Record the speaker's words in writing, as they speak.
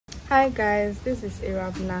Hi guys, this is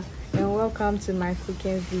Irabna and welcome to my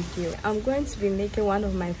cooking video. I'm going to be making one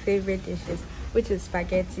of my favorite dishes, which is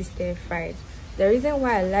spaghetti stir fried. The reason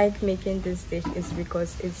why I like making this dish is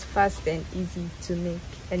because it's fast and easy to make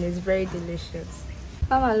and it's very delicious.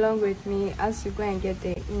 Come along with me as you go and get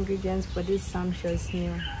the ingredients for this sumptuous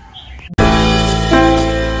meal.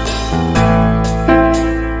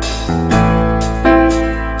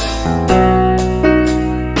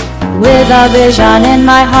 With a vision in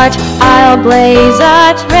my heart, I'll blaze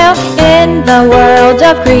a trail in the world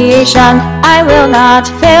of creation. I will not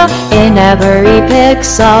fail in every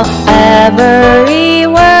pixel, every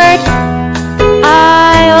word.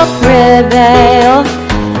 I'll prevail.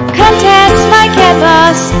 Content's my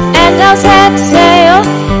canvas, and I'll set sail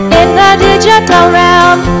in the digital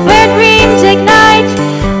realm where dreams ignite.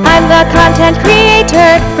 I'm the content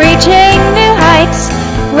creator, reaching new heights.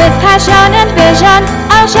 With passion and vision,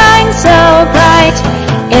 I'll shine so bright.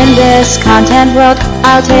 In this content world,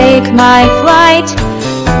 I'll take my flight.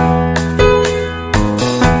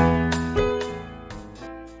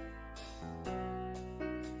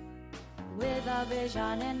 With a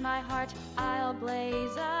vision in my heart, I'll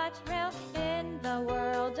blaze a trail in the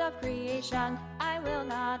world of creation. I will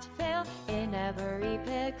not fail in every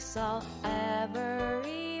pixel,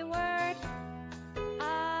 every word.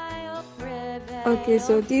 I'll prevail. Okay,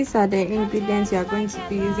 so these are the ingredients you are going to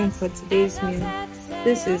be using for today's meal.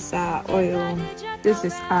 This is our oil, this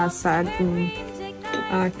is our sardine,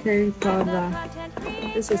 our curry powder,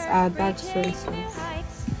 this is our dark soy sauce,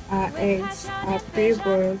 our eggs, our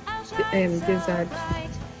pre-boiled dessert,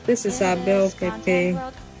 this is our bell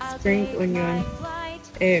pepper, spring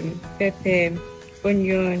onion, pepper,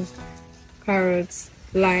 onion, carrots,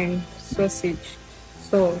 lime, sausage,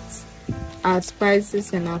 salt, our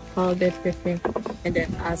spices and our powdered pepper, and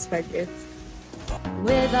then our spaghetti.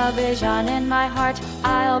 With a vision in my heart,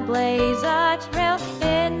 I'll blaze a trail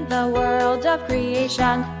in the world of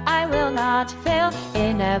creation. I will not fail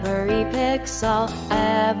in every pixel,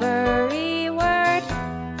 every word.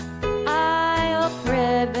 I'll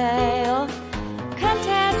prevail.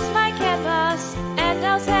 Content's my canvas, and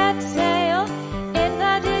I'll set sail in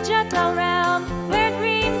the digital realm where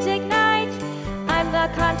dreams ignite. I'm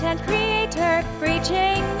the content creator,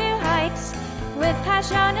 reaching new heights. With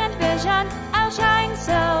passion and vision, I'll shine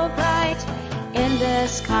so bright. In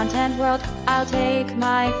this content world, I'll take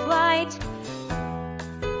my flight.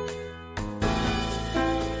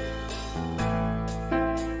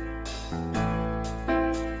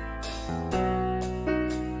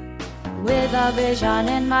 With a vision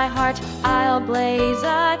in my heart, I'll blaze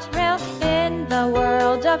a trail in the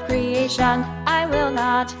world of creation. I will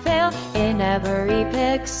not fail in every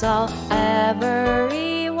pixel,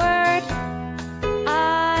 every word.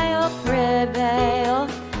 I'll prevail.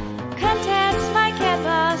 Content's my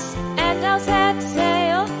canvas, and I'll set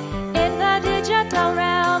sail in the digital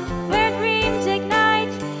realm where dreams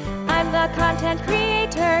ignite. I'm the content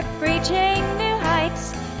creator, reaching new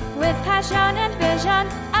heights. With passion and vision,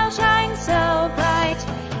 I'll shine so bright.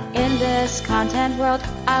 In this content world,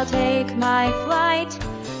 I'll take my flight.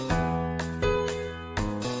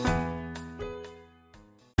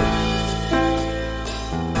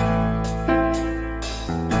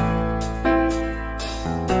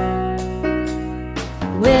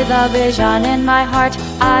 With a vision in my heart,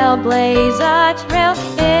 I'll blaze a trail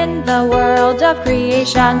in the world of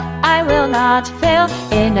creation. I will not fail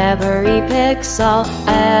in every pixel,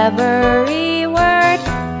 every word.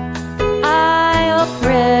 I'll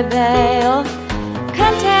prevail.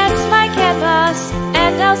 Content's my canvas,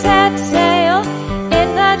 and I'll set sail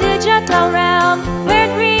in the digital realm where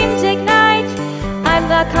dreams ignite. I'm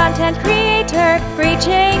the content creator,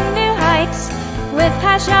 reaching new heights. With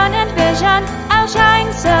passion and vision, I'll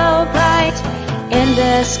shine so bright. In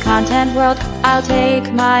this content world, I'll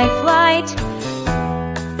take my flight.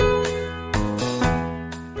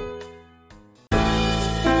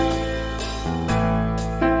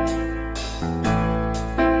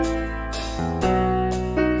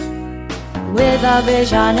 With a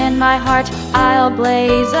vision in my heart, I'll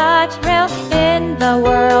blaze a trail in the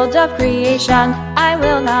world of creation. I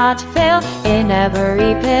will not fail in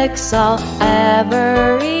every pixel,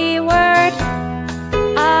 every word.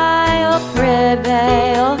 I'll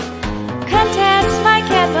prevail. Content's my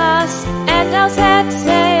canvas, and I'll set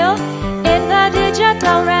sail in the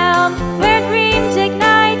digital realm where dreams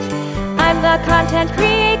ignite. I'm the content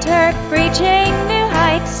creator, reaching new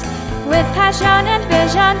heights. With passion and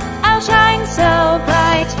vision, I'll shine so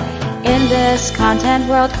bright. In this content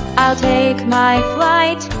world, I'll take my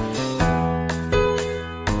flight.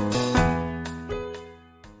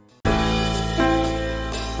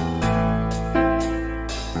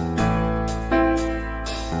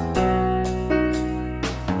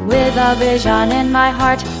 With a vision in my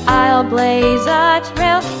heart, I'll blaze a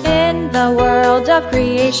trail in the world of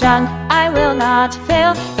creation. I will not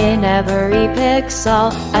fail in every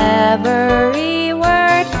pixel, every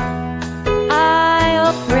word.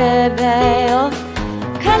 I'll prevail.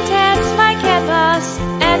 Content's my canvas,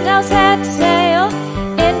 and I'll set sail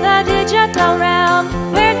in the digital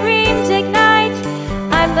realm where dreams ignite.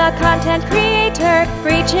 I'm the content creator,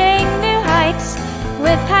 reaching new heights.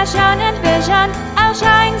 With passion and vision, I'll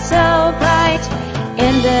shine so bright.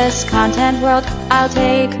 In this content world, I'll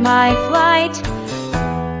take my flight.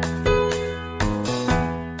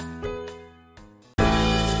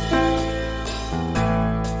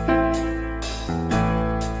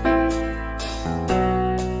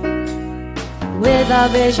 With a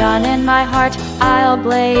vision in my heart, I'll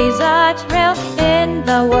blaze a trail in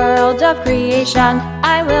the world of creation.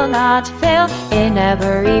 I will not fail in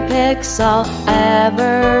every pixel,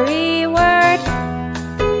 every word.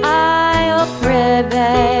 I'll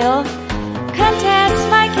prevail. Content's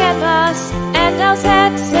my canvas, and I'll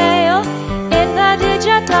set sail in the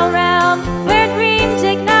digital realm where dreams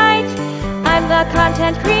ignite. I'm the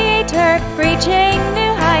content creator, reaching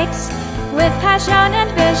new heights. With passion and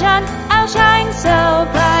vision, I'll shine so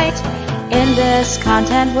bright. In this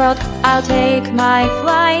content world, I'll take my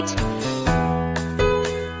flight.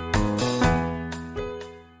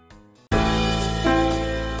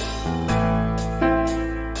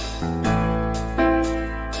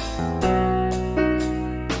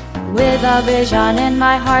 With a vision in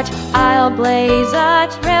my heart, I'll blaze a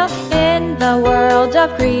trail in the world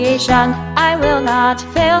of creation. I will not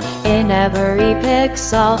fail in every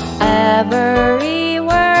pixel, every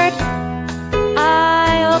word.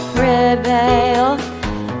 I'll prevail.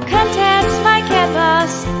 Content's my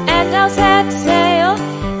canvas, and I'll set sail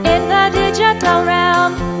in the digital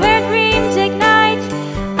realm where dreams ignite.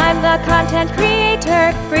 I'm the content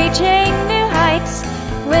creator, reaching new heights.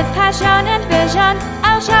 With passion and vision,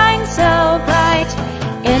 I'll shine so bright.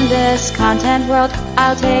 In this content world,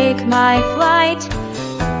 I'll take my flight.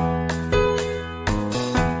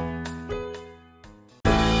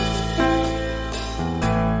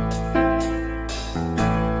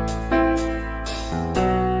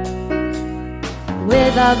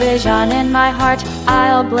 With a vision in my heart,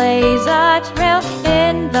 I'll blaze a trail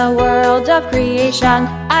in the world of creation.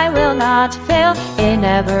 I will not fail in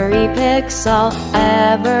every pixel,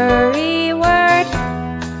 every word.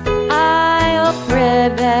 I'll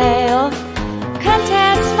prevail.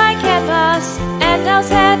 Content's my canvas, and I'll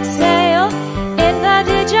set sail in the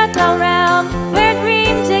digital realm where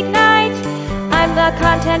dreams ignite. I'm the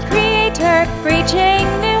content creator, reaching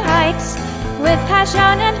new heights. With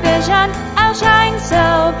passion and vision, I'll shine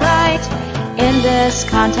so bright. In this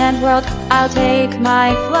content world, I'll take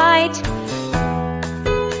my flight.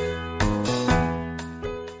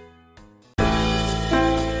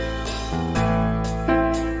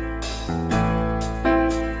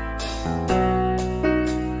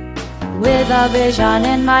 With a vision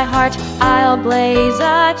in my heart, I'll blaze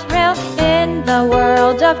a trail in the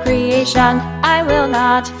world of creation. I will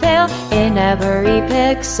not fail in every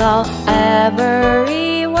pixel,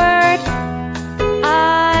 every word.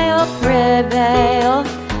 I'll prevail.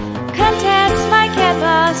 Content's my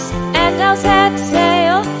canvas, and I'll set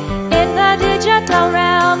sail in the digital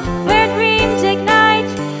realm where dreams ignite.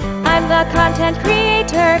 I'm the content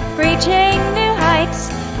creator, reaching new heights.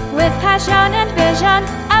 With passion and vision,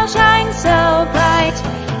 I'll shine so bright.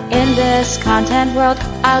 In this content world,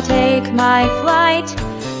 I'll take my flight.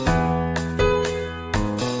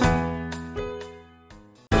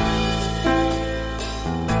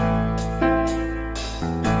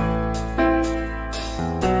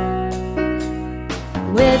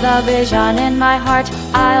 With a vision in my heart,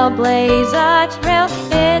 I'll blaze a trail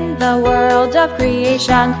in the world of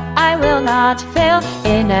creation. I will not fail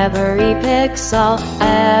in every pixel,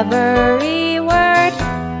 every word.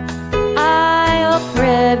 I'll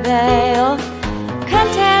prevail.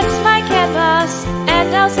 Content's my canvas,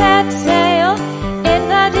 and I'll set sail in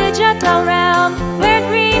the digital realm where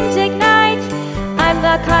dreams ignite. I'm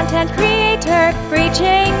the content creator,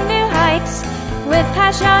 reaching new heights. With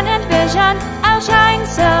passion and vision, I'll shine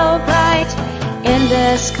so bright. In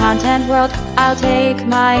this content world, I'll take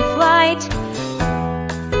my flight.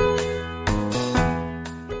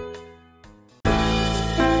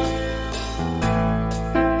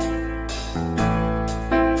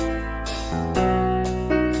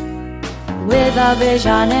 With a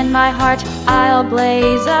vision in my heart, I'll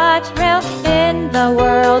blaze a trail in the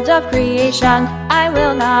world of creation. I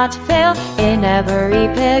will not fail in every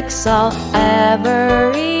pixel,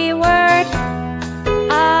 every word.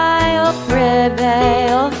 I'll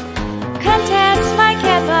prevail. Content's my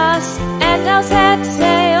canvas, and I'll set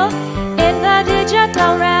sail in the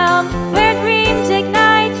digital realm where dreams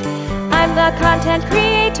ignite. I'm the content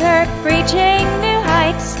creator, reaching new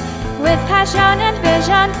heights. With passion and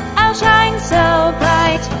vision, I'll shine so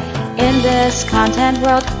bright. In this content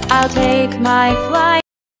world, I'll take my flight.